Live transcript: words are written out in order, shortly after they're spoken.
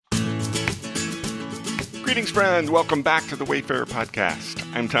Greetings, friends. Welcome back to the Wayfarer Podcast.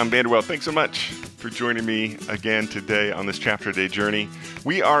 I'm Tom Vanderwell. Thanks so much for joining me again today on this chapter day journey.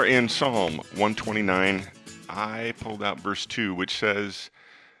 We are in Psalm 129. I pulled out verse 2, which says,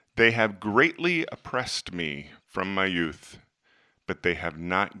 "They have greatly oppressed me from my youth, but they have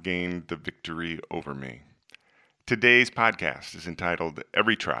not gained the victory over me." Today's podcast is entitled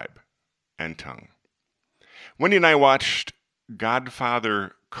Every Tribe and Tongue. Wendy and I watched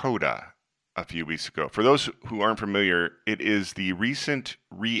Godfather Coda a few weeks ago. For those who aren't familiar, it is the recent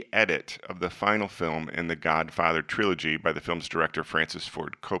re-edit of the final film in the Godfather trilogy by the film's director Francis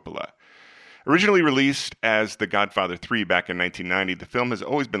Ford Coppola. Originally released as The Godfather 3 back in 1990, the film has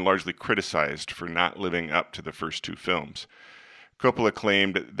always been largely criticized for not living up to the first two films. Coppola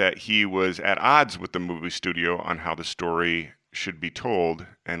claimed that he was at odds with the movie studio on how the story should be told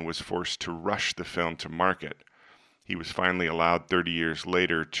and was forced to rush the film to market. He was finally allowed 30 years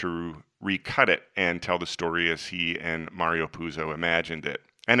later to recut it and tell the story as he and Mario Puzo imagined it.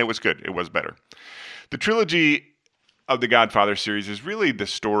 And it was good. It was better. The trilogy of the Godfather series is really the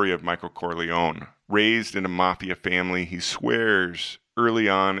story of Michael Corleone. Raised in a mafia family, he swears early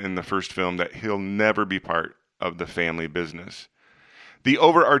on in the first film that he'll never be part of the family business. The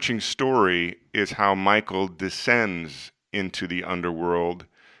overarching story is how Michael descends into the underworld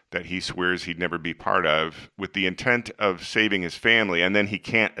that he swears he'd never be part of with the intent of saving his family, and then he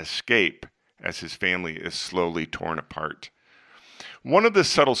can't escape as his family is slowly torn apart. One of the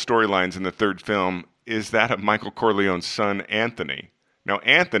subtle storylines in the third film is that of Michael Corleone's son, Anthony. Now,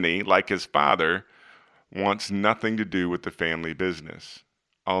 Anthony, like his father, wants nothing to do with the family business.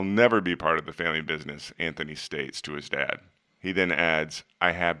 "I'll never be part of the family business," Anthony states to his dad. He then adds,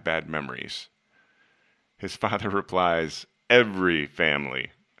 "I have bad memories." His father replies, "Every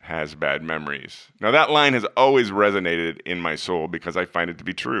family has bad memories." Now, that line has always resonated in my soul because I find it to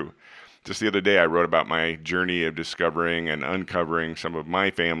be true. Just the other day, I wrote about my journey of discovering and uncovering some of my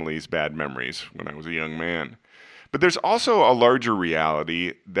family's bad memories when I was a young man. But there's also a larger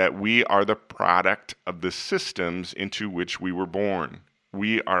reality that we are the product of the systems into which we were born.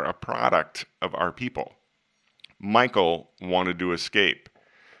 We are a product of our people. Michael wanted to escape,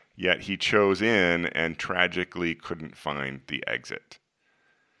 yet he chose in and tragically couldn't find the exit.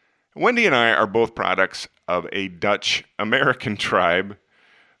 Wendy and I are both products of a Dutch-American tribe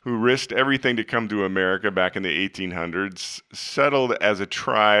who risked everything to come to America back in the 1800s, settled as a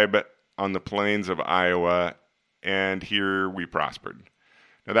tribe on the plains of Iowa, and here we prospered.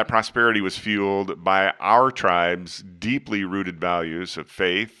 Now, that prosperity was fueled by our tribe's deeply rooted values of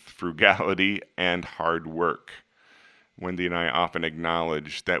faith, frugality, and hard work. Wendy and I often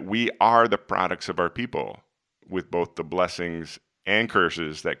acknowledge that we are the products of our people, with both the blessings and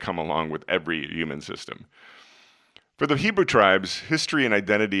curses that come along with every human system. For the Hebrew tribes, history and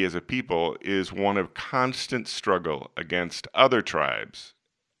identity as a people is one of constant struggle against other tribes,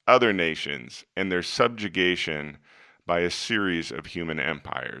 other nations, and their subjugation by a series of human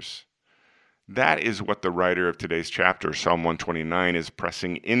empires. That is what the writer of today's chapter, Psalm 129, is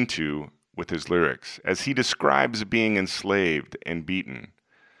pressing into with his lyrics, as he describes being enslaved and beaten.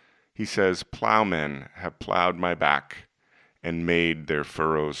 He says, "Plowmen have plowed my back and made their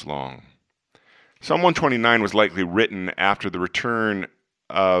furrows long." Psalm 129 was likely written after the return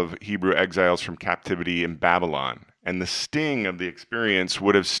of Hebrew exiles from captivity in Babylon, and the sting of the experience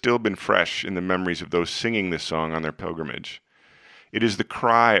would have still been fresh in the memories of those singing this song on their pilgrimage. It is the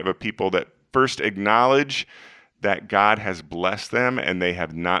cry of a people that first acknowledge that God has blessed them and they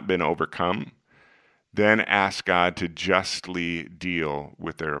have not been overcome, then ask God to justly deal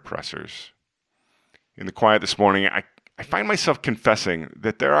with their oppressors. In the quiet this morning, I find myself confessing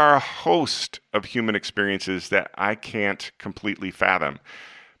that there are a host of human experiences that I can't completely fathom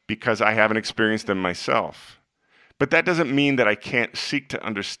because I haven't experienced them myself. But that doesn't mean that I can't seek to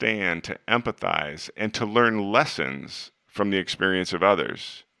understand, to empathize, and to learn lessons from the experience of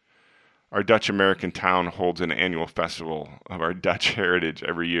others. Our Dutch-American town holds an annual festival of our Dutch heritage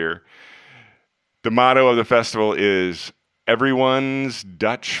every year. The motto of the festival is, "Everyone's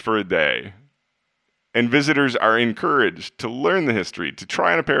Dutch for a day." And visitors are encouraged to learn the history, to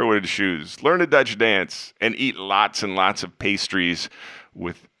try on a pair of wooden shoes, learn a Dutch dance, and eat lots and lots of pastries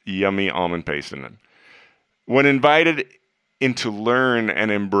with yummy almond paste in them. When invited in to learn and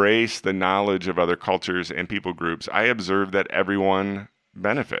embrace the knowledge of other cultures and people groups, I observe that everyone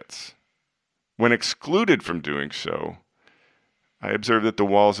benefits. When excluded from doing so, I observe that the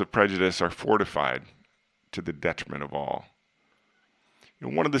walls of prejudice are fortified to the detriment of all.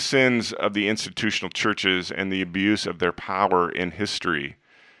 One of the sins of the institutional churches and the abuse of their power in history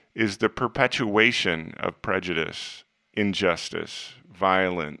is the perpetuation of prejudice, injustice,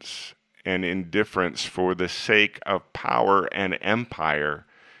 violence, and indifference for the sake of power and empire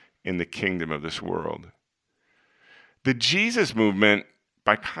in the kingdom of this world. The Jesus movement,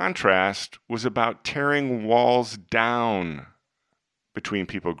 by contrast, was about tearing walls down between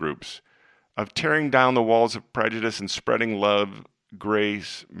people groups, of tearing down the walls of prejudice and spreading love,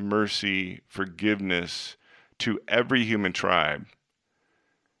 grace, mercy, forgiveness to every human tribe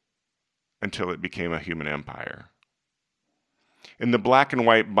until it became a human empire. In the black and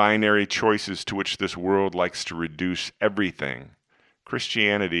white binary choices to which this world likes to reduce everything,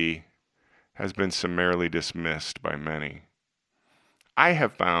 Christianity has been summarily dismissed by many. I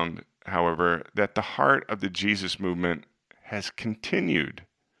have found, however, that the heart of the Jesus movement has continued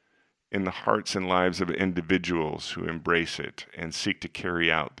in the hearts and lives of individuals who embrace it and seek to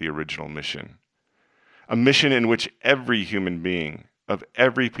carry out the original mission. A mission in which every human being of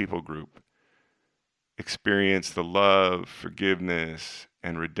every people group experience the love, forgiveness,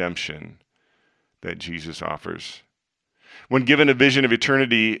 and redemption that Jesus offers. When given a vision of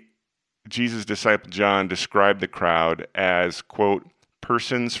eternity, Jesus' disciple John described the crowd as, quote,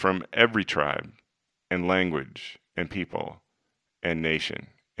 persons from every tribe and language and people and nation,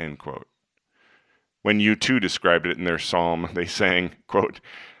 end quote. When U2 described it in their psalm, they sang, quote,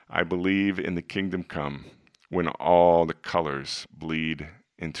 I believe in the kingdom come when all the colors bleed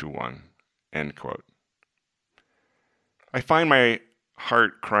into one, end quote. I find my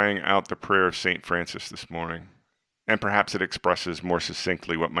heart crying out the prayer of St. Francis this morning, and perhaps it expresses more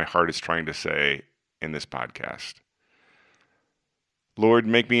succinctly what my heart is trying to say in this podcast. Lord,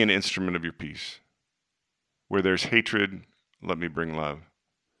 make me an instrument of your peace. Where there's hatred, let me bring love.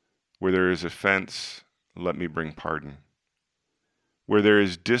 Where there is offense, let me bring pardon. Where there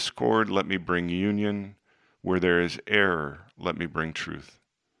is discord, let me bring union. Where there is error, let me bring truth.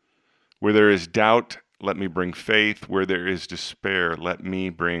 Where there is doubt, let me bring faith. Where there is despair, let me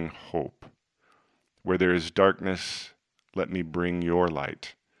bring hope. Where there is darkness, let me bring your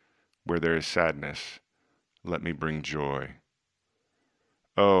light. Where there is sadness, let me bring joy.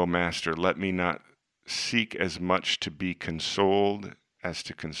 Oh, Master, let me not seek as much to be consoled as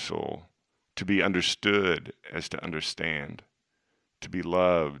to console, to be understood as to understand, to be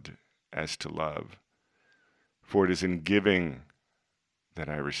loved as to love. For it is in giving that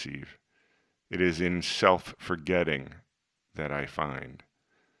I receive. It is in self-forgetting that I find.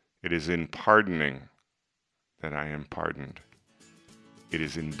 It is in pardoning that I am pardoned. It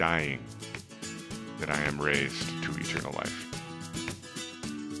is in dying that I am raised to eternal life.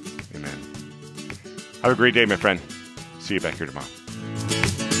 Amen. Have a great day, my friend. See you back here tomorrow.